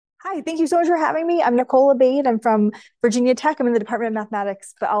Hi, thank you so much for having me. I'm Nicole Abaid. I'm from Virginia Tech. I'm in the Department of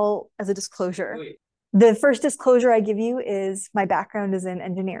Mathematics, but as a disclosure, the first disclosure I give you is my background is in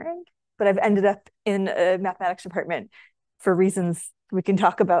engineering, but I've ended up in a mathematics department for reasons we can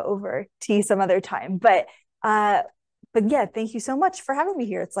talk about over tea some other time. Uh, but yeah, thank you so much for having me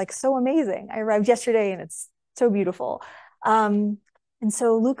here. It's like so amazing. I arrived yesterday and it's so beautiful. Um, and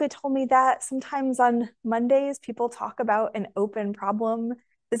so Luca told me that sometimes on Mondays people talk about an open problem.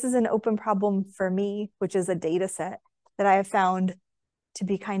 This is an open problem for me, which is a data set that I have found to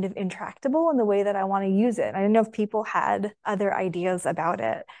be kind of intractable in the way that I want to use it. I don't know if people had other ideas about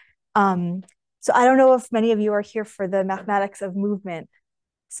it. Um, so I don't know if many of you are here for the mathematics of movement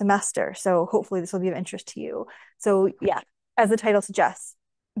semester. So hopefully this will be of interest to you. So yeah, as the title suggests,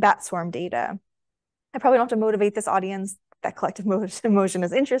 bat swarm data. I probably don't have to motivate this audience. That collective motion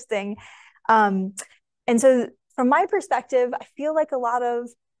is interesting. Um, and so from my perspective, I feel like a lot of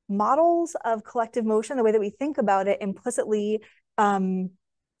models of collective motion, the way that we think about it implicitly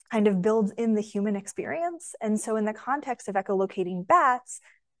kind of builds in the human experience. And so in the context of echolocating bats,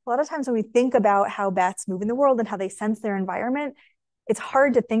 a lot of times when we think about how bats move in the world and how they sense their environment, it's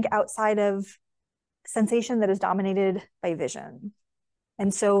hard to think outside of sensation that is dominated by vision.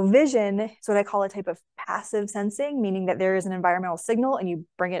 And so vision is what I call a type of passive sensing, meaning that there is an environmental signal and you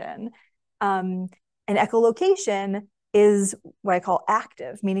bring it in. And echolocation is what I call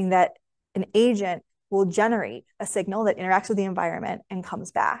active, meaning that an agent will generate a signal that interacts with the environment and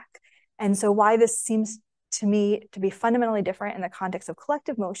comes back. And so why this seems to me to be fundamentally different in the context of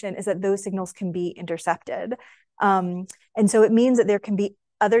collective motion is that those signals can be intercepted. And so it means that there can be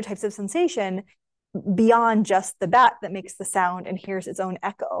other types of sensation beyond just the bat that makes the sound and hears its own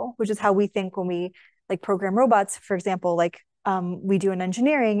echo, which is how we think when we like program robots, for example, like we do in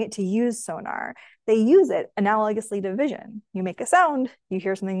engineering to use sonar. They use it analogously to vision. You make a sound, you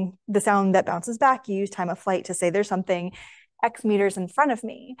hear something, the sound that bounces back, you use time of flight to say there's something X meters in front of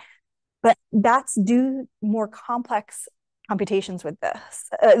me. But bats do more complex computations with this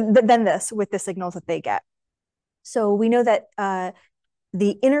than this with the signals that they get. So we know that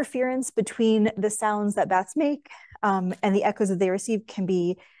the interference between the sounds that bats make and the echoes that they receive can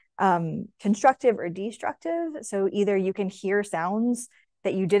be constructive or destructive. So either you can hear sounds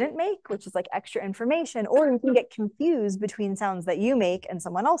that you didn't make, which is like extra information, or you can get confused between sounds that you make and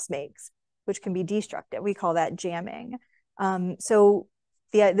someone else makes, which can be destructive. We call that jamming. So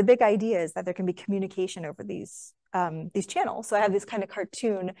the big idea is that there can be communication over these channels. So I have this kind of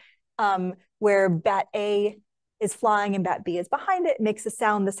cartoon where bat A is flying and bat B is behind it, makes a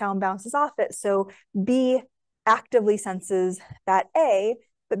sound, the sound bounces off it. So B actively senses bat A,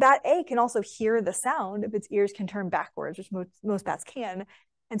 but bat A can also hear the sound if its ears can turn backwards, which most bats can.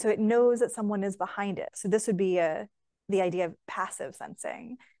 And so it knows that someone is behind it. So this would be the idea of passive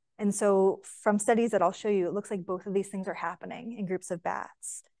sensing. And so from studies that I'll show you, it looks like both of these things are happening in groups of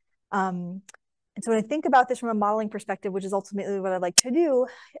bats. And so when I think about this from a modeling perspective, which is ultimately what I'd like to do,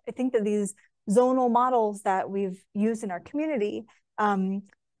 I think that these zonal models that we've used in our community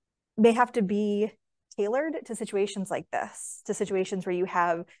may have to be tailored to situations like this, to situations where you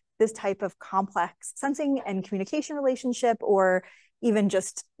have this type of complex sensing and communication relationship, or even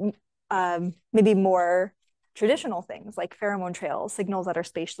just maybe more traditional things like pheromone trails, signals that are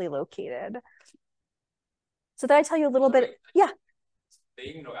spatially located. So did I tell you a little bit? Yeah.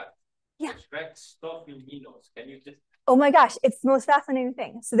 Yeah. Can you just Oh my gosh, it's the most fascinating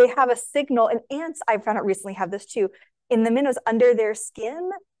thing. So they have a signal, and ants, I found out recently, have this too. In the minnows, under their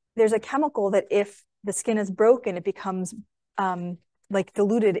skin, there's a chemical that if the skin is broken, it becomes like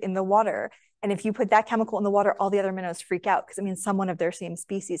diluted in the water. And if you put that chemical in the water, all the other minnows freak out because it means someone of their same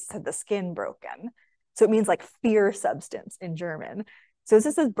species had the skin broken. So it means like fear substance in German. So it's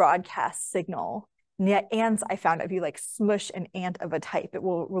just this broadcast signal. And yet ants, I found, if you like smush an ant of a type, it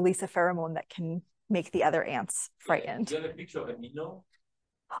will release a pheromone that can make the other ants frightened. Do you have a picture of a minnow?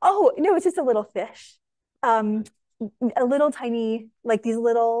 Oh, no, it's just a little fish. A little tiny, like these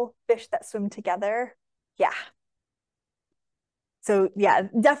little fish that swim together. Yeah. So yeah,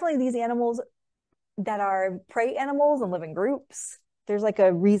 definitely these animals that are prey animals and live in groups, there's like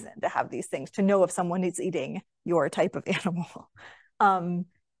a reason to have these things, to know if someone is eating your type of animal.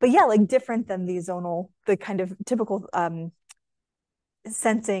 But yeah, like different than the zonal, the kind of typical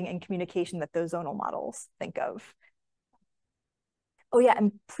sensing and communication that those zonal models think of. Oh yeah,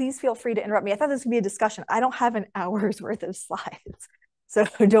 and please feel free to interrupt me. I thought this would be a discussion. I don't have an hour's worth of slides. So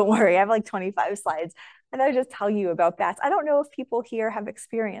don't worry, I have like 25 slides. And I just tell you about bats. I don't know if people here have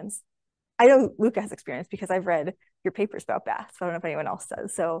experience. I know Luca has experience because I've read your papers about bats. So I don't know if anyone else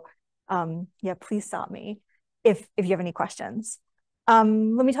does. So yeah, please stop me if you have any questions.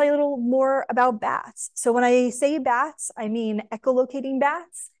 Let me tell you a little more about bats. So when I say bats, I mean echolocating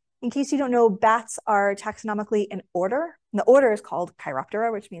bats. In case you don't know, bats are taxonomically an order. And the order is called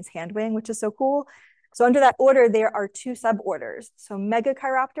Chiroptera, which means handwing, which is so cool. So under that order, there are two suborders. So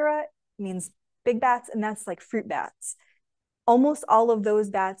Megachiroptera means big bats, and that's like fruit bats. Almost all of those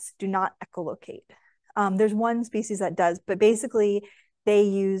bats do not echolocate. There's one species that does, but basically they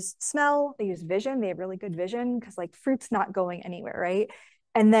use smell, they use vision, they have really good vision because like fruit's not going anywhere, right?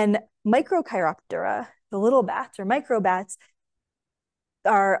 And then Microchiroptera, the little bats or microbats,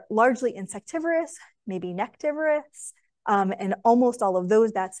 are largely insectivorous, maybe nectivorous, and almost all of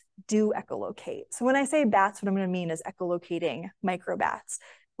those bats do echolocate. So when I say bats, what I'm going to mean is echolocating microbats,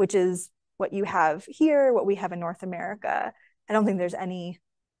 which is what you have here, what we have in North America. I don't think there's any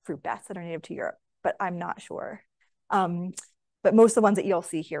fruit bats that are native to Europe, but I'm not sure. But most of the ones that you'll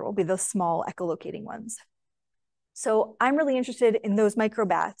see here will be the small echolocating ones. So I'm really interested in those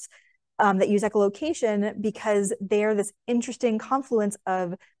microbats that use echolocation because they're this interesting confluence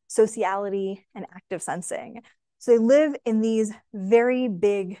of sociality and active sensing. So they live in these very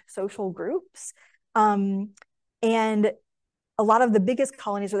big social groups. And a lot of the biggest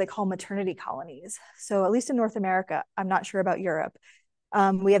colonies are they call maternity colonies. So at least in North America, I'm not sure about Europe,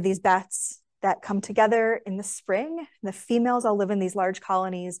 we have these bats that come together in the spring. The females all live in these large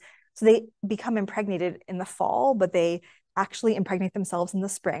colonies. So they become impregnated in the fall, but they actually impregnate themselves in the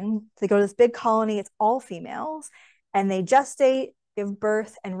spring. They go to this big colony, it's all females, and they gestate, give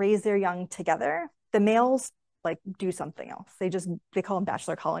birth, and raise their young together. The males like do something else. They call them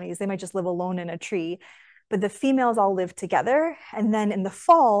bachelor colonies. They might just live alone in a tree, but the females all live together. And then in the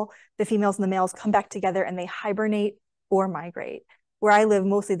fall, the females and the males come back together and they hibernate or migrate. Where I live,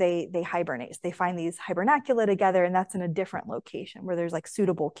 mostly they hibernate. They find these hibernacula together, and that's in a different location where there's like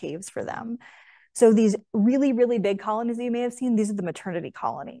suitable caves for them. So these really, really big colonies that you may have seen, these are the maternity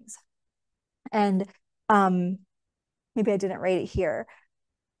colonies. And maybe I didn't write it here.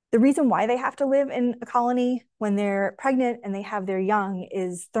 The reason why they have to live in a colony when they're pregnant and they have their young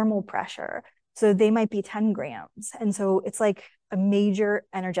is thermal pressure. So they might be 10 grams. And so it's like a major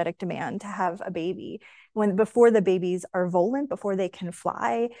energetic demand to have a baby. Before the babies are volant, before they can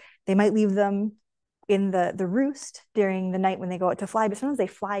fly, they might leave them in the roost during the night when they go out to fly, but sometimes they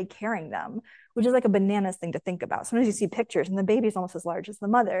fly carrying them, which is like a bananas thing to think about. Sometimes you see pictures and the baby's almost as large as the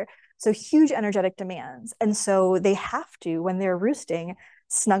mother. So huge energetic demands. And so they have to, when they're roosting,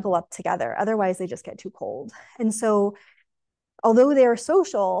 snuggle up together. Otherwise, they just get too cold. And so although they are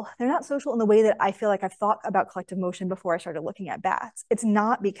social, they're not social in the way that I feel like I've thought about collective motion before I started looking at bats. It's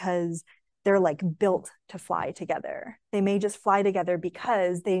not because they're like built to fly together. They may just fly together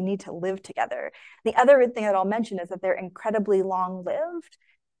because they need to live together. The other thing that I'll mention is that they're incredibly long-lived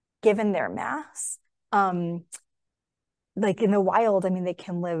given their mass. Like in the wild, I mean, they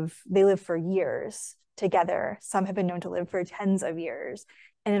live for years together. Some have been known to live for tens of years,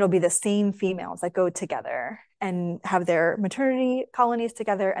 and it'll be the same females that go together and have their maternity colonies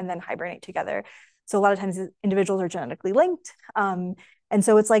together and then hibernate together. So a lot of times individuals are genetically linked. And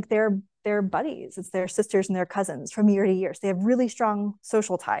so it's like they're buddies, it's their sisters and their cousins from year to year. So they have really strong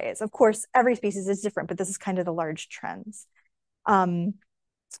social ties. Of course, every species is different, but this is kind of the large trends.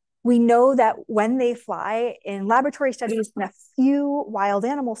 We know that when they fly in laboratory studies and a few wild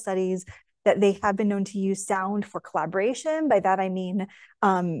animal studies, that they have been known to use sound for collaboration. By that, I mean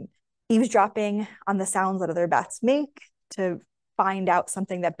eavesdropping on the sounds that other bats make to find out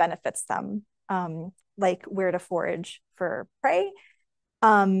something that benefits them, like where to forage for prey.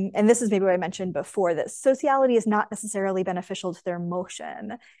 And this is maybe what I mentioned before, that sociality is not necessarily beneficial to their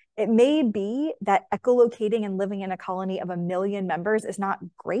motion. It may be that echolocating and living in a colony of 1 million members is not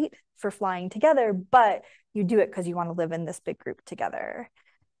great for flying together, but you do it because you want to live in this big group together.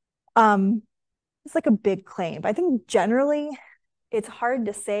 It's like a big claim, but I think generally it's hard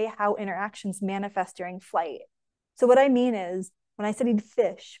to say how interactions manifest during flight. So what I mean is, when I studied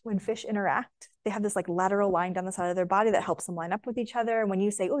fish, when fish interact, they have this like lateral line down the side of their body that helps them line up with each other. And when you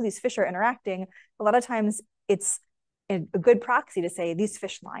say, oh, these fish are interacting, a lot of times it's a good proxy to say these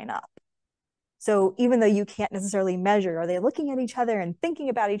fish line up. So even though you can't necessarily measure, are they looking at each other and thinking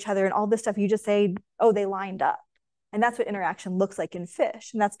about each other and all this stuff, you just say, oh, they lined up. And that's what interaction looks like in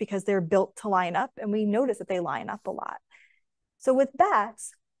fish. And that's because they're built to line up, and we notice that they line up a lot. So with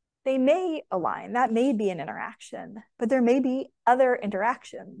bats, they may align. That may be an interaction, but there may be other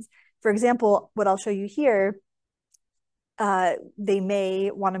interactions. For example, what I'll show you here, they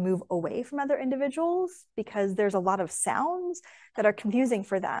may want to move away from other individuals because there's a lot of sounds that are confusing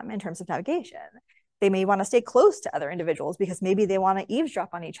for them in terms of navigation. They may want to stay close to other individuals because maybe they want to eavesdrop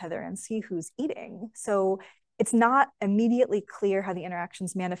on each other and see who's eating. So it's not immediately clear how the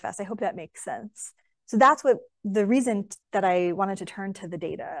interactions manifest. I hope that makes sense. So that's what the reason that I wanted to turn to the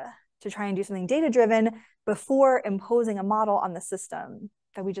data, to try and do something data-driven before imposing a model on the system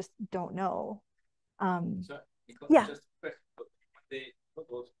that we just don't know. Yeah. Just when they put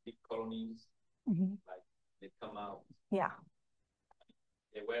those big colonies, like they come out. Yeah.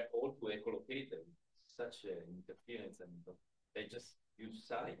 They were all too echolocated, such an interference, and they just use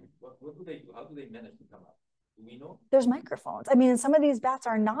side. What do they do? How do they manage to come out? Do we know? There's microphones. I mean, some of these bats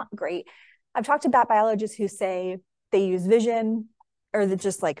are not great. I've talked to bat biologists who say they use vision or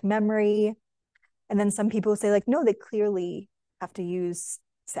just like memory. And then some people say like, no, they clearly have to use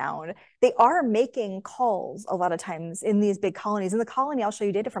sound. They are making calls a lot of times in these big colonies. And the colony I'll show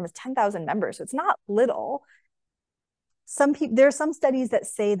you data from is 10,000 members. So it's not little. There are some studies that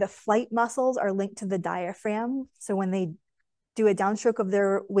say the flight muscles are linked to the diaphragm. So when they do a downstroke of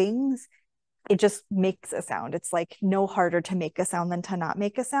their wings, it just makes a sound. It's like no harder to make a sound than to not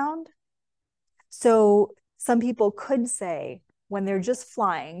make a sound. So some people could say when they're just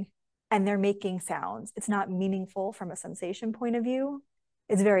flying and they're making sounds, it's not meaningful from a sensation point of view.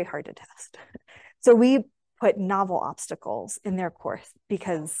 It's very hard to test. So we put novel obstacles in their course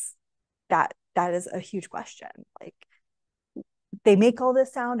because that is a huge question. Like, they make all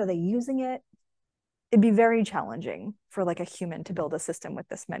this sound, are they using it? It'd be very challenging for like a human to build a system with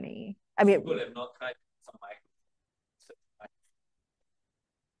this many. I mean, people have not tried some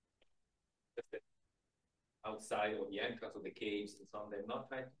outside of the entrance of the caves and so on. They've not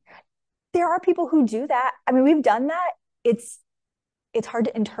tried. There are people who do that. I mean, we've done that. It's hard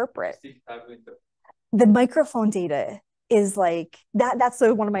to interpret. The microphone data is like that. That's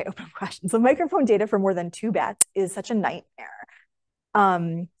one of my open questions. The microphone data for more than 2 bats is such a nightmare.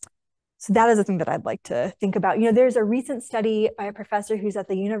 So that is a thing that I'd like to think about. You know, there's a recent study by a professor who's at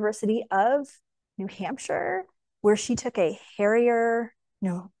the University of New Hampshire, where she took a Harris's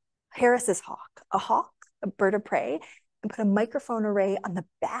hawk, a bird of prey, and put a microphone array on the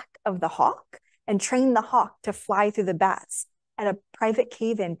back of the hawk and trained the hawk to fly through the bats at a private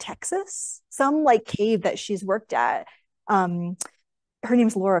cave in Texas, some like cave that she's worked at. Her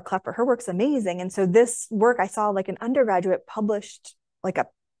name's Laura Klepper. Her work's amazing. And so this work, I saw like an undergraduate published like a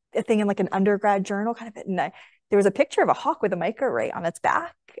thing in like an undergrad journal kind of, and there was a picture of a hawk with a microarray on its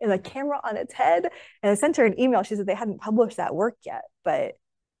back and a camera on its head. And I sent her an email. She said they hadn't published that work yet, but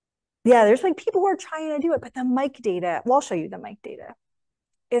yeah, there's like people who are trying to do it, but the mic data, well, I'll show you the mic data,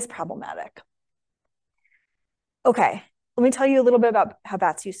 is problematic. Okay, let me tell you a little bit about how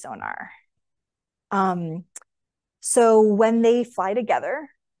bats use sonar. So when they fly together,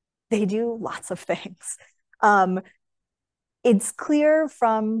 they do lots of things. It's clear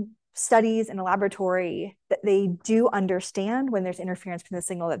from studies in a laboratory that they do understand when there's interference between the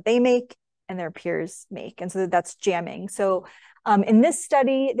signal that they make and their peers make. And so that's jamming. So in this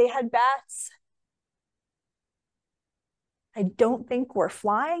study, they had bats. I don't think were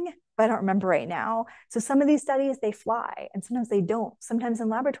flying, but I don't remember right now. So some of these studies, they fly and sometimes they don't. Sometimes in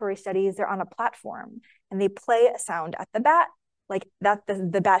laboratory studies, they're on a platform and they play a sound at the bat, like that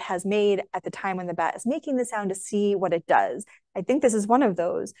the bat has made at the time when the bat is making the sound to see what it does. I think this is one of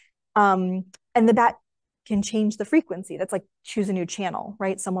those. And the bat can change the frequency. That's like choose a new channel,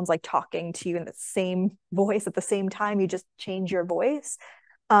 right? Someone's like talking to you in the same voice at the same time, you just change your voice.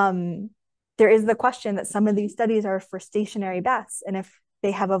 There is the question that some of these studies are for stationary bats. And if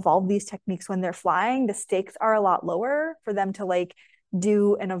they have evolved these techniques when they're flying, the stakes are a lot lower for them to like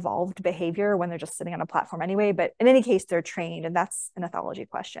do an evolved behavior when they're just sitting on a platform anyway. But in any case, they're trained, and that's an ethology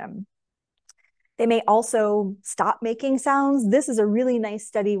question. They may also stop making sounds. This is a really nice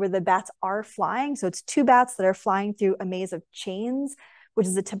study where the bats are flying. So it's 2 bats that are flying through a maze of chains, which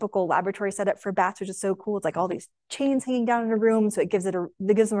is a typical laboratory setup for bats, which is so cool. It's like all these chains hanging down in a room. So it gives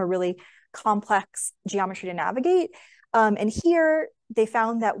them a really complex geometry to navigate. And here they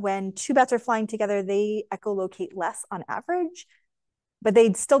found that when 2 bats are flying together, they echolocate less on average, but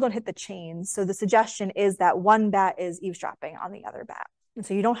they still don't hit the chains. So the suggestion is that one bat is eavesdropping on the other bat. And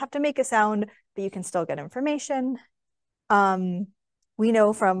so you don't have to make a sound, but you can still get information. We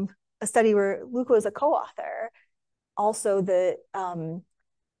know from a study where Luca was a co-author, also that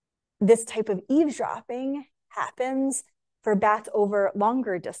this type of eavesdropping happens for bats over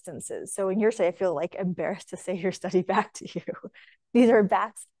longer distances. So in your study, I feel like embarrassed to say your study back to you. These are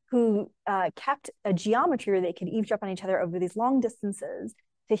bats who kept a geometry where they could eavesdrop on each other over these long distances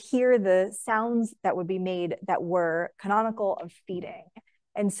to hear the sounds that would be made that were canonical of feeding.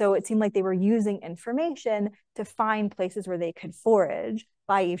 And so it seemed like they were using information to find places where they could forage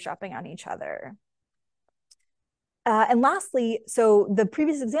by eavesdropping on each other. And lastly, so the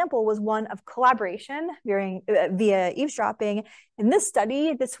previous example was one of collaboration via eavesdropping. In this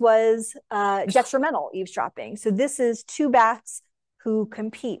study, this was detrimental eavesdropping. So this is two bats who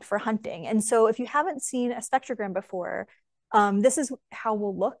compete for hunting. And so if you haven't seen a spectrogram before, this is how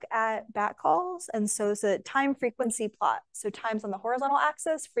we'll look at bat calls. And so it's a time frequency plot. So time's on the horizontal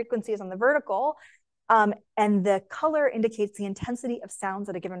axis, frequency is on the vertical. And the color indicates the intensity of sounds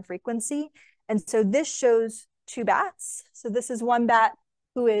at a given frequency. And so this shows two bats. So this is one bat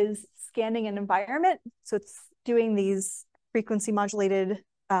who is scanning an environment. So it's doing these frequency modulated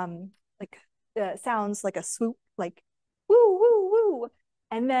sounds like a swoop, like woo, woo, woo.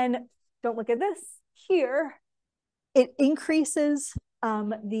 And then don't look at this here. It increases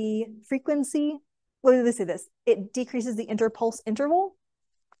the frequency. What did they say this? It decreases the interpulse interval.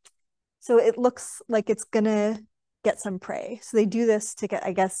 So it looks like it's gonna get some prey. So they do this to get,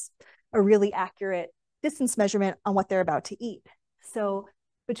 I guess, a really accurate distance measurement on what they're about to eat. So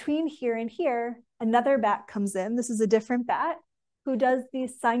between here and here, another bat comes in. This is a different bat who does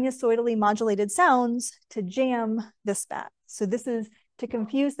these sinusoidally modulated sounds to jam this bat. So this is to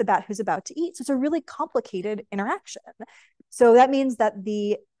confuse the bat who's about to eat. So it's a really complicated interaction. So that means that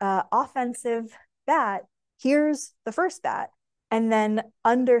the offensive bat hears the first bat and then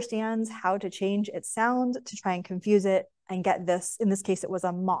understands how to change its sound to try and confuse it and get this. In this case, it was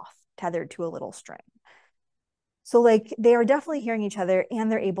a moth tethered to a little string. So like they are definitely hearing each other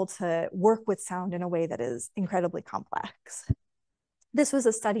and they're able to work with sound in a way that is incredibly complex. This was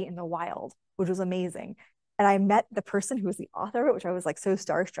a study in the wild, which was amazing. And I met the person who was the author of it, which I was like so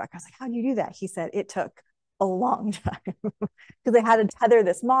starstruck. I was like, how do you do that? He said it took a long time because they had to tether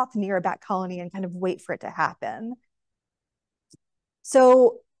this moth near a bat colony and kind of wait for it to happen.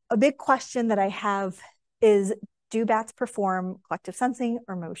 So a big question that I have is, do bats perform collective sensing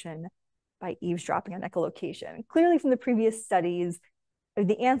or motion by eavesdropping on echolocation? Clearly from the previous studies,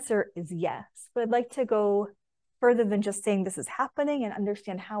 the answer is yes, but I'd like to go further than just saying this is happening and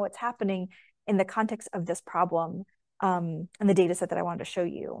understand how it's happening in the context of this problem and the data set that I wanted to show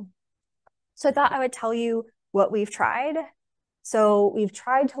you. So I thought I would tell you what we've tried. So we've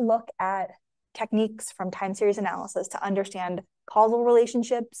tried to look at techniques from time series analysis to understand causal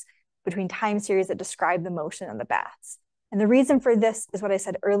relationships between time series that describe the motion of the bats. And the reason for this is what I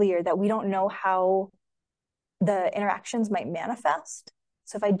said earlier, that we don't know how the interactions might manifest.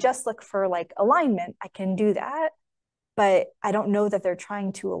 So if I just look for like alignment, I can do that, but I don't know that they're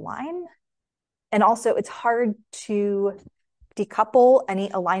trying to align. And also it's hard to decouple any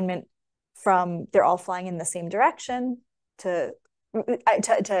alignment from they're all flying in the same direction to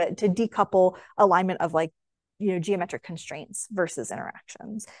decouple alignment of like, you know, geometric constraints versus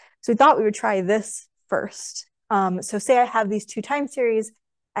interactions. So we thought we would try this first. So say I have these two time series,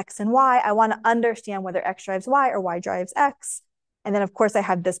 X and Y. I want to understand whether X drives Y or Y drives X. And then of course I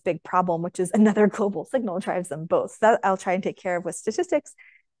have this big problem, which is another global signal drives them both. So that I'll try and take care of with statistics.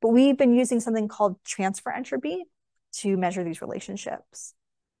 But we've been using something called transfer entropy to measure these relationships.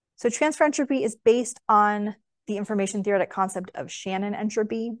 So transfer entropy is based on the information theoretic concept of Shannon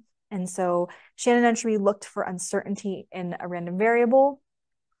entropy. And so Shannon entropy looked for uncertainty in a random variable.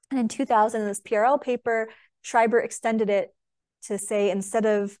 And in 2000, in this PRL paper, Schreiber extended it to say, instead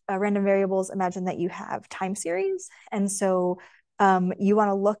of random variables, imagine that you have time series. And so you want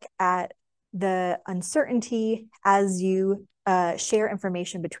to look at the uncertainty as you share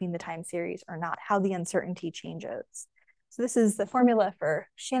information between the time series or not, how the uncertainty changes. So this is the formula for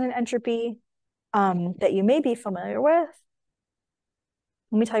Shannon entropy that you may be familiar with.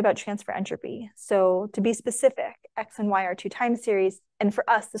 Let me tell you about transfer entropy. So to be specific, X and Y are two time series. And for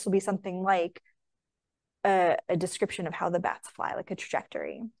us, this will be something like a description of how the bats fly, like a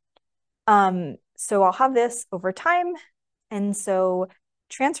trajectory. So I'll have this over time. And so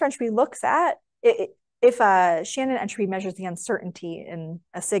transfer entropy looks at, if Shannon entropy measures the uncertainty in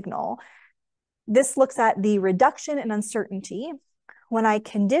a signal, this looks at the reduction in uncertainty when I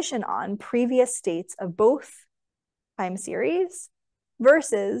condition on previous states of both time series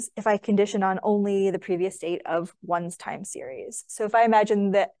versus if I condition on only the previous state of one's time series. So if I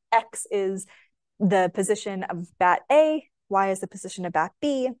imagine that X is the position of bat A, Y is the position of bat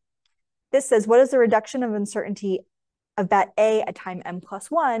B, this says, what is the reduction of uncertainty of bat A at time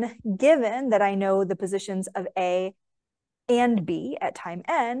n+1, given that I know the positions of A and B at time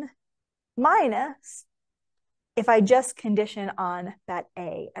n, minus if I just condition on bat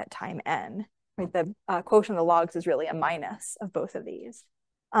A at time n. Right? The quotient of the logs is really a minus of both of these.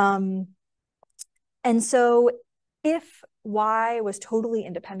 And so if Y was totally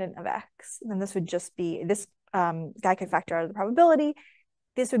independent of X, then this would just be, this guy could factor out of the probability.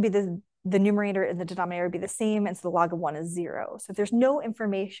 This would be the the numerator and the denominator would be the same, and so the log of 1 is 0. So if there's no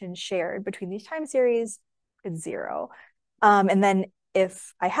information shared between these time series, it's 0. And then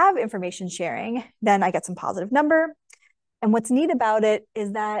if I have information sharing, then I get some positive number. And what's neat about it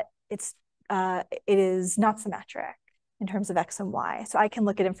is that it is not symmetric in terms of x and y. So I can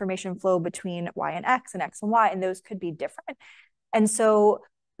look at information flow between y and x and y, and those could be different. And so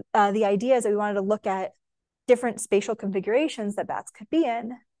the idea is that we wanted to look at different spatial configurations that bats could be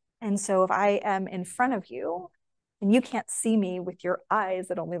in. And so if I am in front of you and you can't see me with your eyes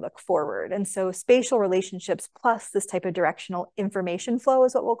that only look forward. And so spatial relationships plus this type of directional information flow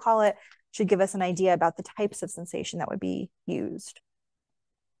is what we'll call it, should give us an idea about the types of sensation that would be used.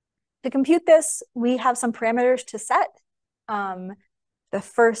 To compute this, we have some parameters to set. The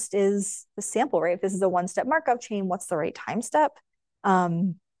first is the sample rate. If this is a one-step Markov chain, what's the right time step?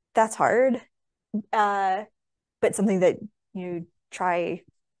 That's hard, but something that you try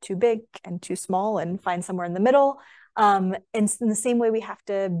too big and too small and find somewhere in the middle. And in the same way, we have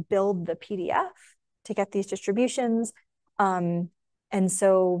to build the PDF to get these distributions. And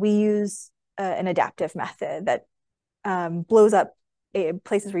so we use an adaptive method that blows up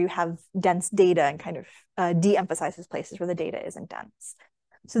places where you have dense data and kind of de-emphasizes places where the data isn't dense.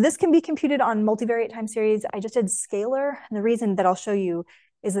 So this can be computed on multivariate time series. I just did scalar, and the reason that I'll show you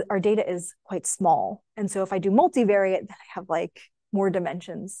is that our data is quite small. And so if I do multivariate, then I have like more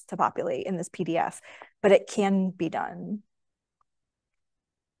dimensions to populate in this PDF, but it can be done.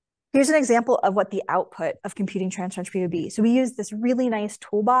 Here's an example of what the output of computing transfer entropy would be. So we use this really nice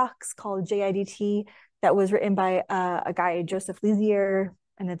toolbox called JIDT that was written by a guy, Joseph Lizier,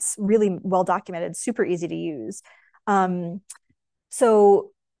 and it's really well documented, super easy to use.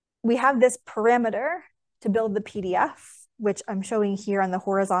 So we have this parameter to build the PDF, which I'm showing here on the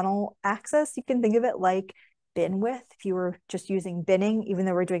horizontal axis. You can think of it like bin width if you were just using binning, even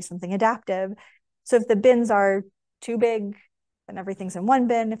though we're doing something adaptive. So if the bins are too big, then everything's in one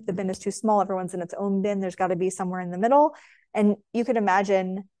bin. If the bin is too small, everyone's in its own bin. There's got to be somewhere in the middle. And you could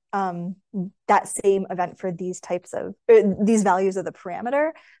imagine that same event for these types of, these values of the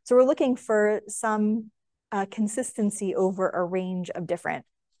parameter. So we're looking for some consistency over a range of different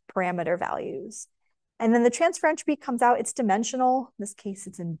parameter values. And then the transfer entropy comes out, it's dimensional. In this case,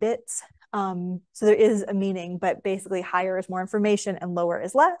 it's in bits. So there is a meaning, but basically higher is more information and lower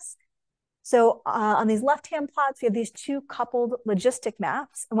is less. So on these left-hand plots, we have these two coupled logistic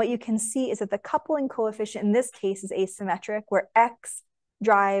maps. And what you can see is that the coupling coefficient in this case is asymmetric, where X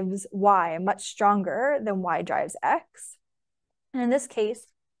drives Y much stronger than Y drives X. And in this case,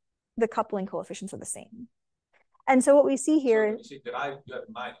 the coupling coefficients are the same. And so what we see here... So you drive, you have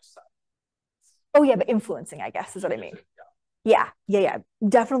minus sign. Oh yeah, but influencing, I guess, is what I mean. Yeah.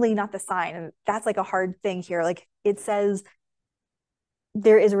 Definitely not the sign. And that's like a hard thing here. Like it says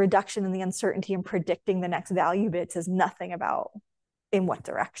there is a reduction in the uncertainty in predicting the next value, but it says nothing about in what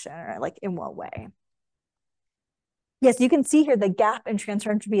direction or like in what way. Yes, you can see here the gap in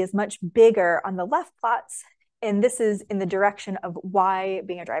transfer entropy is much bigger on the left plots. And this is in the direction of Y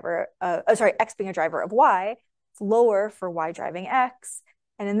being a driver, X being a driver of Y. It's lower for Y driving X.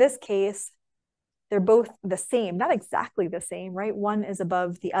 And in this case, they're both the same, not exactly the same, right? One is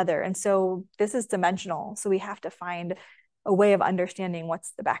above the other. And so this is dimensional. So we have to find a way of understanding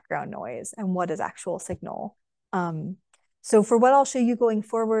what's the background noise and what is actual signal. So for what I'll show you going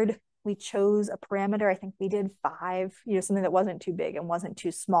forward, we chose a parameter. I think we did 5, something that wasn't too big and wasn't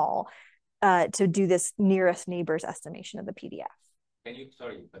too small to do this nearest neighbors estimation of the PDF. Can you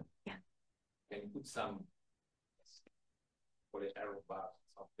put some for the error bar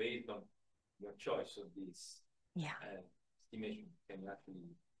based on your choice of this estimation? Can you actually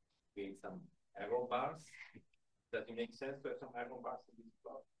create some error bars? Does it make sense to have some error bars in this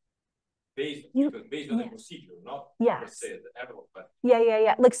plot? Based on the procedure, not per se the error, but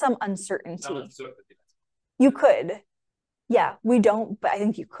like some uncertainty. Some uncertainty. You could. Yeah, we don't, but I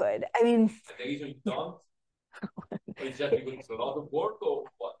think you could. I mean, and the reason you don't is just because it's a lot of work or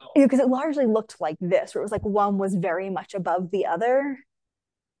what? No. Because it largely looked like this, where it was like one was very much above the other.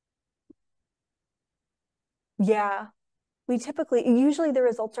 Yeah, usually the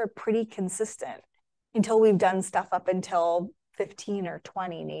results are pretty consistent until we've done stuff up until 15 or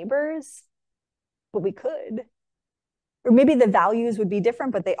 20 neighbors, but we could. Or maybe the values would be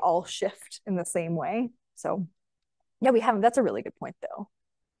different, but they all shift in the same way. So yeah, we haven't. That's a really good point though.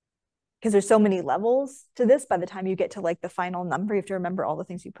 Because there's so many levels to this, by the time you get to like the final number, you have to remember all the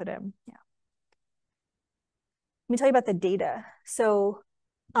things you put in. Yeah. Let me tell you about the data. So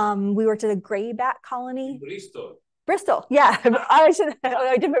we worked at a gray bat colony. Bristol, yeah. I should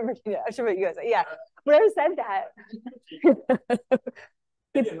have Virginia. I should have USA. Yeah. Where said that?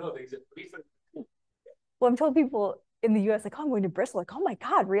 Well, I'm told people in the US, like, oh, I'm going to Bristol. Like, oh my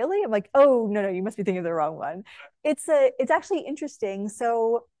God, really? I'm like, oh, no, you must be thinking of the wrong one. It's actually interesting.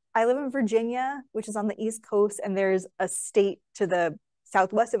 So I live in Virginia, which is on the East Coast, and there's a state to the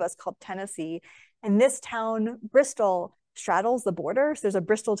southwest of us called Tennessee. And this town, Bristol, straddles the border. So there's a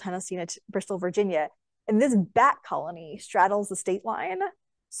Bristol, Tennessee, and a Bristol, Virginia. And this bat colony straddles the state line.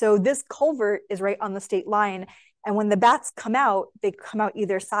 So this culvert is right on the state line. And when the bats come out, they come out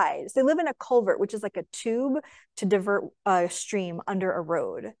either side. So they live in a culvert, which is like a tube to divert a stream under a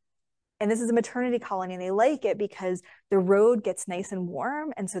road. And this is a maternity colony, and they like it because the road gets nice and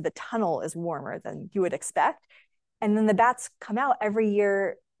warm. And so the tunnel is warmer than you would expect. And then the bats come out every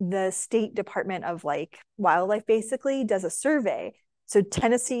year. The State Department of like Wildlife basically does a survey. So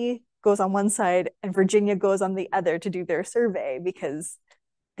Tennessee goes on one side and Virginia goes on the other to do their survey because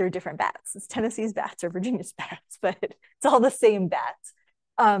they're different bats. It's Tennessee's bats or Virginia's bats, but it's all the same bats.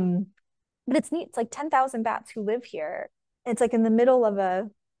 But it's neat. It's like 10,000 bats who live here. It's like in the middle of a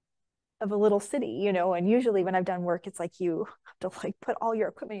little city, you know, and usually when I've done work, it's like you have to like put all your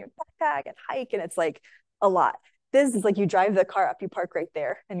equipment in your backpack and hike, and it's like a lot. This is like you drive the car up, you park right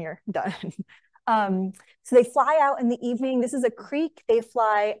there, and you're done. So they fly out in the evening. This is a creek. They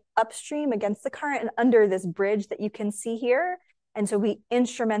fly upstream against the current and under this bridge that you can see here. And so we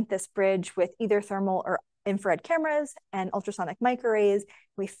instrument this bridge with either thermal or infrared cameras and ultrasonic microarrays.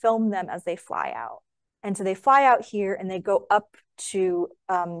 We film them as they fly out. And so they fly out here and they go up to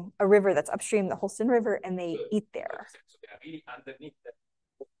a river that's upstream, the Holston River, and they eat there.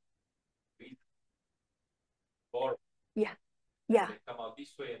 Yeah. Yeah. They come out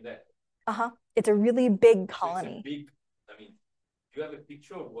this way and that. It's a really big colony. So big, I mean, do you have a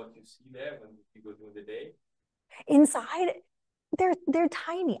picture of what you see there when you go during the day? Inside, they're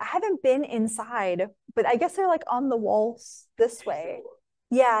tiny. I haven't been inside, but I guess they're like on the walls this way.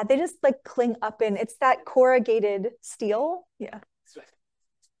 Yeah, they just like cling up in. It's that corrugated steel. Yeah.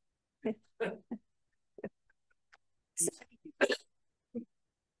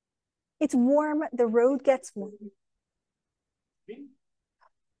 It's warm. The road gets warm.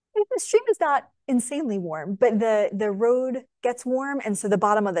 The stream is not insanely warm, but the road gets warm, and so the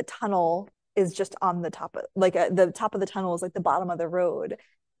bottom of the tunnel is just on the top of like the top of the tunnel is like the bottom of the road,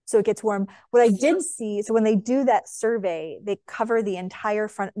 so it gets warm. What I did see, so when they do that survey, they cover the entire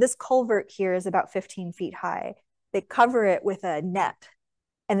front. This culvert here is about 15 feet high. They cover it with a net,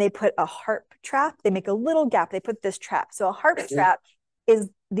 and they put a harp trap. They make a little gap. They put this trap. So a harp trap is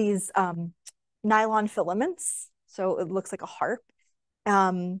these nylon filaments, so it looks like a harp.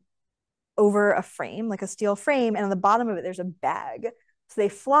 Over a frame, like a steel frame, and on the bottom of it, there's a bag. So they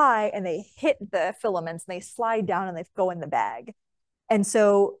fly and they hit the filaments and they slide down and they go in the bag. And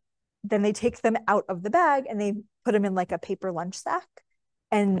so then they take them out of the bag and they put them in like a paper lunch sack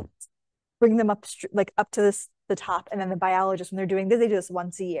and bring them up like up to the top. And then the biologist, when they're doing this, they do this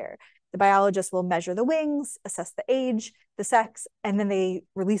once a year. The biologist will measure the wings, assess the age, the sex, and then they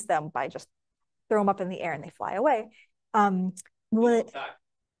release them by just throw them up in the air and they fly away.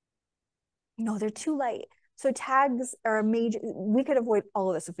 No, they're too light. So tags are a major, we could avoid all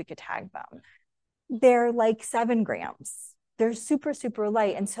of this if we could tag them. They're like 7 grams. They're super, super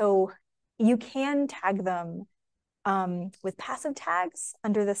light. And so you can tag them with passive tags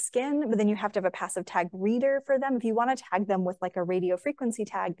under the skin, but then you have to have a passive tag reader for them. If you want to tag them with like a radio frequency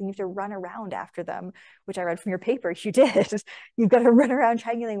tag, then you have to run around after them, which I read from your paper, you did. You've got to run around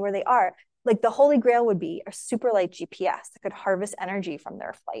triangulating where they are. Like the holy grail would be a super light GPS that could harvest energy from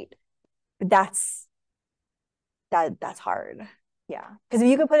their flight. That's hard. Yeah. Because if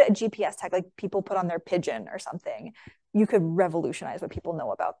you could put a GPS tag like people put on their pigeon or something, you could revolutionize what people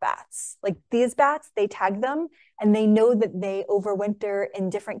know about bats. Like these bats, they tag them and they know that they overwinter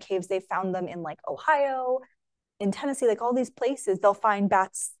in different caves. They found them in like Ohio, in Tennessee, like all these places, they'll find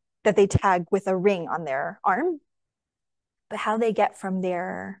bats that they tag with a ring on their arm. But how they get from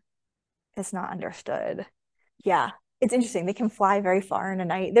there is not understood. Yeah. It's interesting. They can fly very far in a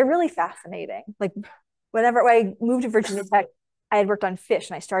night. They're really fascinating. Like when I moved to Virginia Tech, I had worked on fish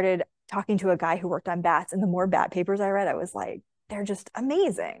and I started talking to a guy who worked on bats. And the more bat papers I read, I was like, they're just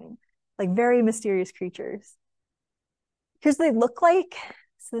amazing. Like very mysterious creatures. Here's what they look like.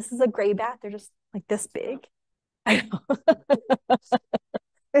 So this is a gray bat. They're just like this big. I know.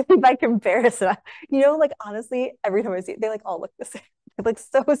 By comparison, you know, like honestly, every time I see it, they like all look the same. They're like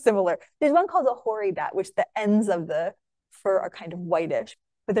so similar. There's one called a hoary bat, which the ends of the fur are kind of whitish,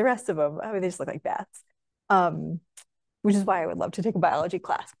 but the rest of them, I mean, they just look like bats. Which is why I would love to take a biology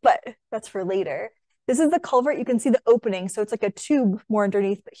class, but that's for later. This is the culvert. You can see the opening. So it's like a tube more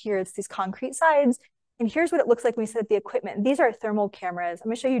underneath, but here it's these concrete sides. And here's what it looks like when we set up the equipment. These are thermal cameras. I'm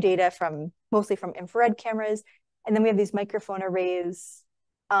gonna show you data mostly from infrared cameras. And then we have these microphone arrays.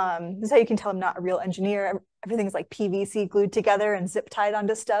 This is how you can tell I'm not a real engineer. Everything's like PVC glued together and zip tied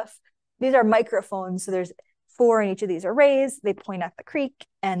onto stuff. These are microphones. So there's 4 in each of these arrays. They point at the creek.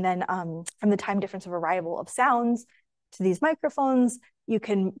 And then from the time difference of arrival of sounds to these microphones, you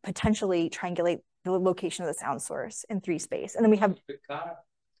can potentially triangulate the location of the sound source in 3 space. And then we have the car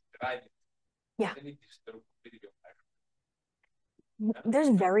driving. Yeah. There's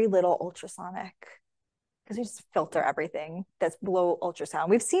very little ultrasonic because we just filter everything that's below ultrasound.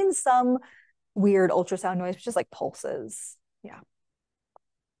 We've seen some weird ultrasound noise, which is like pulses. Yeah.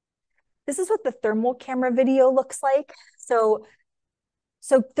 This is what the thermal camera video looks like. So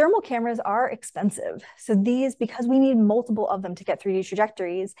thermal cameras are expensive. So these, because we need multiple of them to get 3D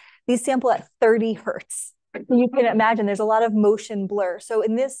trajectories, these sample at 30 Hertz. You can imagine there's a lot of motion blur. So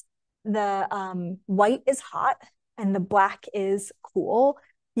in this, the white is hot and the black is cool.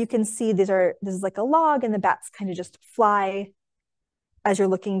 You can see this is like a log, and the bats kind of just fly as you're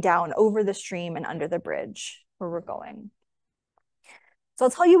looking down over the stream and under the bridge where we're going. So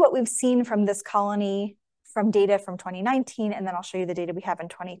I'll tell you what we've seen from this colony from data from 2019, and then I'll show you the data we have in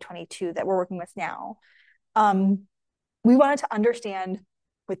 2022 that we're working with now. We wanted to understand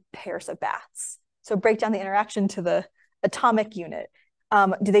with pairs of bats. So break down the interaction to the atomic unit.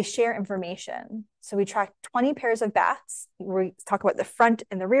 Do they share information? So we tracked 20 pairs of bats. We talk about the front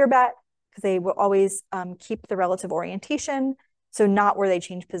and the rear bat because they will always keep the relative orientation. So not where they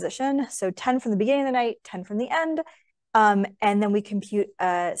change position. So 10 from the beginning of the night, 10 from the end. And then we compute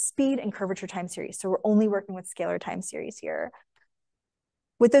speed and curvature time series. So we're only working with scalar time series here.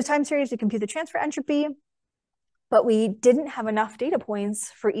 With those time series, we compute the transfer entropy, but we didn't have enough data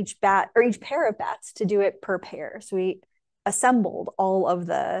points for each bat or each pair of bats to do it per pair. So we assembled all of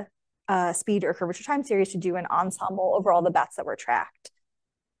the speed or curvature time series to do an ensemble over all the bats that were tracked.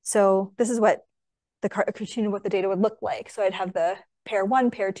 So this is what the cartoon of what the data would look like. So I'd have the pair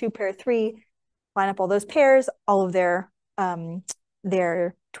 1, pair 2, pair 3, line up all those pairs, all of their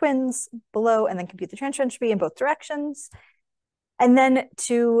twins below, and then compute the transfer entropy in both directions. And then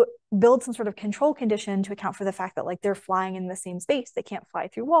to build some sort of control condition to account for the fact that like they're flying in the same space, they can't fly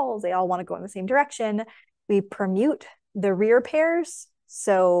through walls, they all want to go in the same direction, we permute the rear pairs.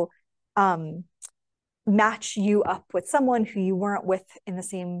 So match you up with someone who you weren't with at the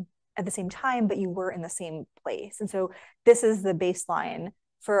same time, but you were in the same place. And so this is the baseline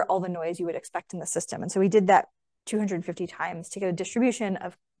for all the noise you would expect in the system. And so we did that 250 times to get a distribution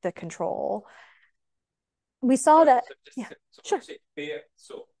of the control. We saw that. Yeah, sure. When you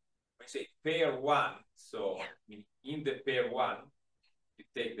say pair 1, so yeah. In the pair 1, you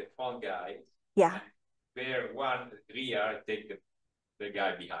take the front guy. Yeah. Pair 1, rear, take the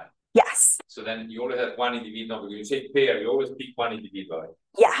guy behind. Yes. So then you always have one individual. When you say pair, you always pick one individual.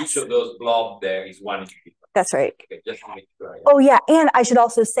 Yes. Each of those blobs there is one individual. That's right. Okay, just to make sure. Oh, yeah. And I should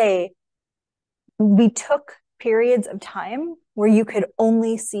also say, we took periods of time where you could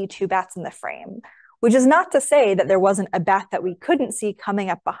only see 2 bats in the frame, which is not to say that there wasn't a bat that we couldn't see coming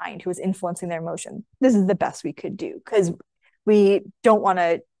up behind who was influencing their motion. This is the best we could do because we don't want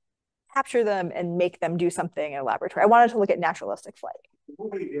to capture them and make them do something in a laboratory. I wanted to look at naturalistic flight.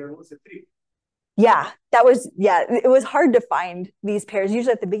 Yeah, it was hard to find these pairs,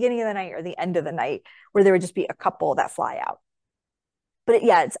 usually at the beginning of the night or the end of the night, where there would just be a couple that fly out. But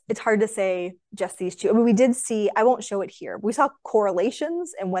it's hard to say just these 2. I mean, we did see, I won't show it here. We saw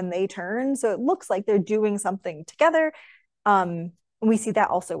correlations and when they turn, so it looks like they're doing something together. And we see that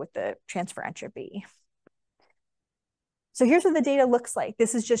also with the transfer entropy. So here's what the data looks like.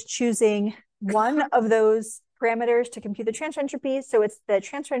 This is just choosing one of those parameters to compute the transfer entropy. So it's the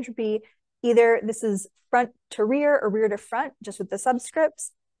transfer entropy, either this is front to rear or rear to front, just with the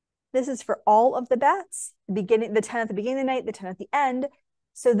subscripts. This is for all of the bats, the 10 at the beginning of the night, the 10 at the end.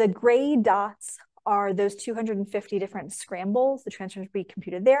 So the gray dots are those 250 different scrambles, the transfer entropy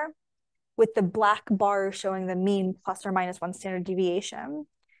computed there, with the black bar showing the mean plus or minus 1 standard deviation.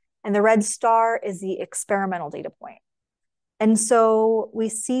 And the red star is the experimental data point. And so we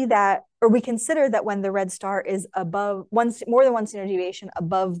see that, or we consider that when the red star is above more than 1 standard deviation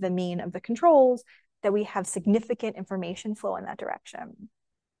above the mean of the controls, that we have significant information flow in that direction.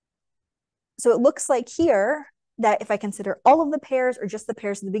 So it looks like here that if I consider all of the pairs or just the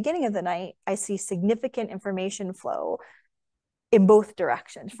pairs at the beginning of the night, I see significant information flow in both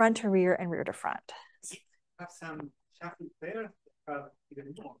directions, front to rear and rear to front. Have some shuffle pairs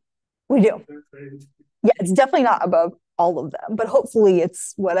even more. We do. Yeah, it's definitely not above all of them, but hopefully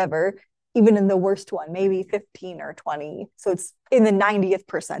it's whatever, even in the worst one, maybe 15 or 20. So it's in the 90th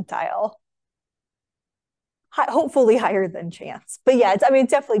percentile. hopefully higher than chance. But yeah,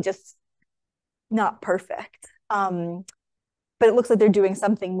 it's definitely just not perfect. But it looks like they're doing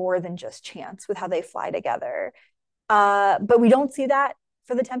something more than just chance with how they fly together. But we don't see that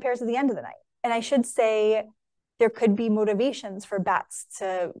for the 10 pairs at the end of the night. And I should say there could be motivations for bats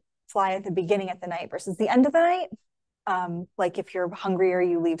to fly at the beginning of the night versus the end of the night. Like if you're hungrier,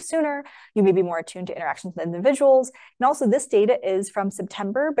 you leave sooner, you may be more attuned to interactions with individuals. And also this data is from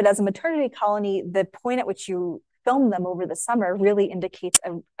September, but as a maternity colony, the point at which you film them over the summer really indicates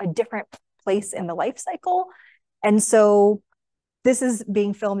a different place in the life cycle. And so this is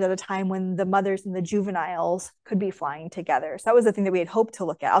being filmed at a time when the mothers and the juveniles could be flying together. So that was the thing that we had hoped to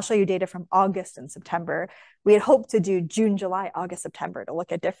look at. I'll show you data from August and September. We had hoped to do June, July, August, September to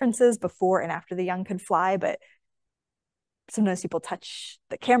look at differences before and after the young could fly, but sometimes people touch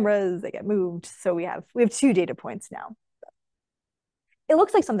the cameras, they get moved. So we have 2 data points now. It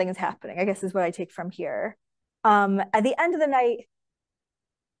looks like something is happening, I guess is what I take from here. At the end of the night,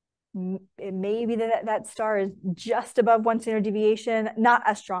 it may be that star is just above 1 standard deviation, not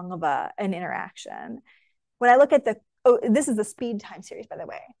as strong of an interaction. When I look at this is the speed time series, by the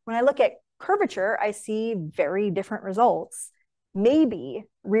way. When I look at curvature, I see very different results. Maybe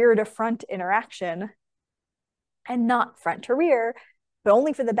rear to front interaction and not front to rear, but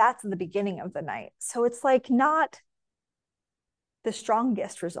only for the bats at the beginning of the night. So it's like not the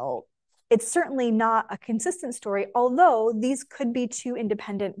strongest result. It's certainly not a consistent story, although these could be 2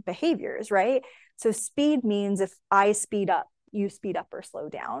 independent behaviors, right? So speed means if I speed up, you speed up or slow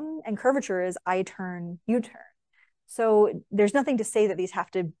down, and curvature is I turn, you turn. So there's nothing to say that these have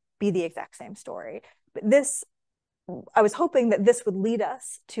to be the exact same story. But I was hoping that this would lead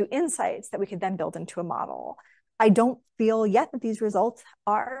us to insights that we could then build into a model. I don't feel yet that these results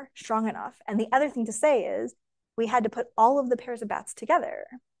are strong enough. And the other thing to say is we had to put all of the pairs of bats together.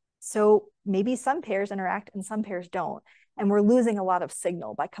 So maybe some pairs interact and some pairs don't. And we're losing a lot of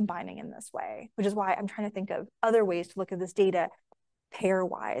signal by combining in this way, which is why I'm trying to think of other ways to look at this data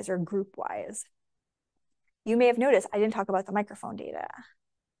pair-wise or group-wise. You may have noticed I didn't talk about the microphone data.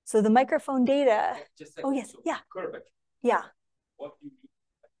 So the microphone data, oh yes, yeah. Curvature. Yeah. What do you mean?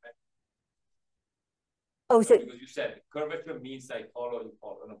 Oh, so because you said curvature means I follow, you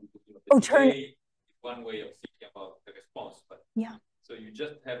follow. No, because, turn. One way of thinking about the response, but yeah. So you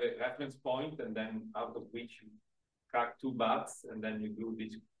just have a reference point, and then out of which you crack 2 bats, and then you do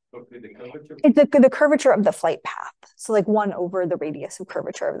this the curvature. It's the curvature of the flight path. So like 1 over the radius of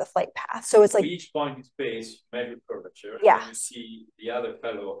curvature of the flight path. So it's like each point in space measure curvature. Yeah. And you see the other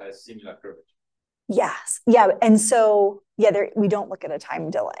fellow has similar curvature. Yes. Yeah. And so we don't look at a time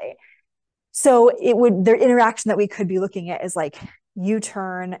delay. So their interaction that we could be looking at is like you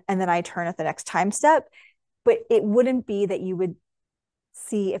turn and then I turn at the next time step, but it wouldn't be that you would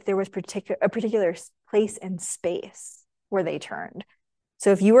see if there was a particular place in space where they turned.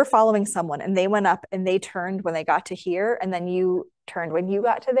 So if you were following someone and they went up and they turned when they got to here, and then you turned when you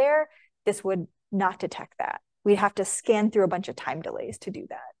got to there, this would not detect that. We'd have to scan through a bunch of time delays to do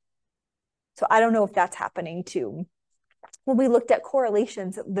that. So I don't know if that's happening too. When we looked at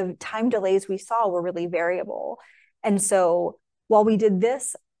correlations, the time delays we saw were really variable. And so while we did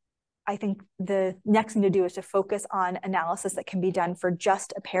this, I think the next thing to do is to focus on analysis that can be done for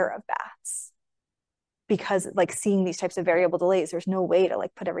just a pair of bats. Because like seeing these types of variable delays, there's no way to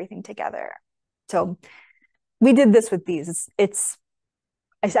like put everything together. So we did this with these.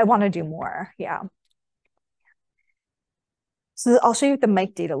 I want to do more, yeah. So I'll show you what the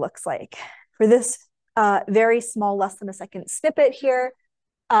mic data looks like. For this very small, less than a second snippet here,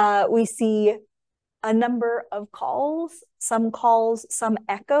 we see a number of calls, some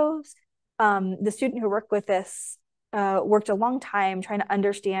echoes. The student who worked with this worked a long time trying to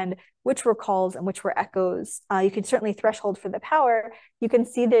understand which were calls and which were echoes. You can certainly threshold for the power. You can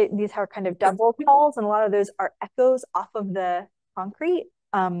see that these are kind of double calls, and a lot of those are echoes off of the concrete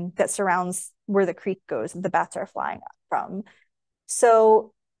that surrounds where the creek goes that the bats are flying from.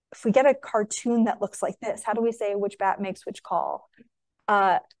 So if we get a cartoon that looks like this, how do we say which bat makes which call?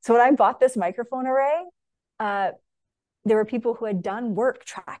 So when I bought this microphone array, there were people who had done work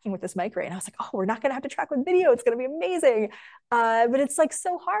tracking with this mic array. And I was like, oh, we're not going to have to track with video. It's going to be amazing. But it's like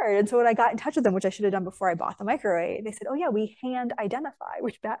so hard. And so when I got in touch with them, which I should have done before I bought the mic array, they said, oh yeah, we hand identify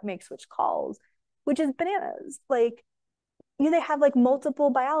which bat makes which calls, which is bananas. Like, they have like multiple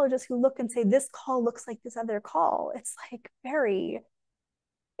biologists who look and say, this call looks like this other call. It's like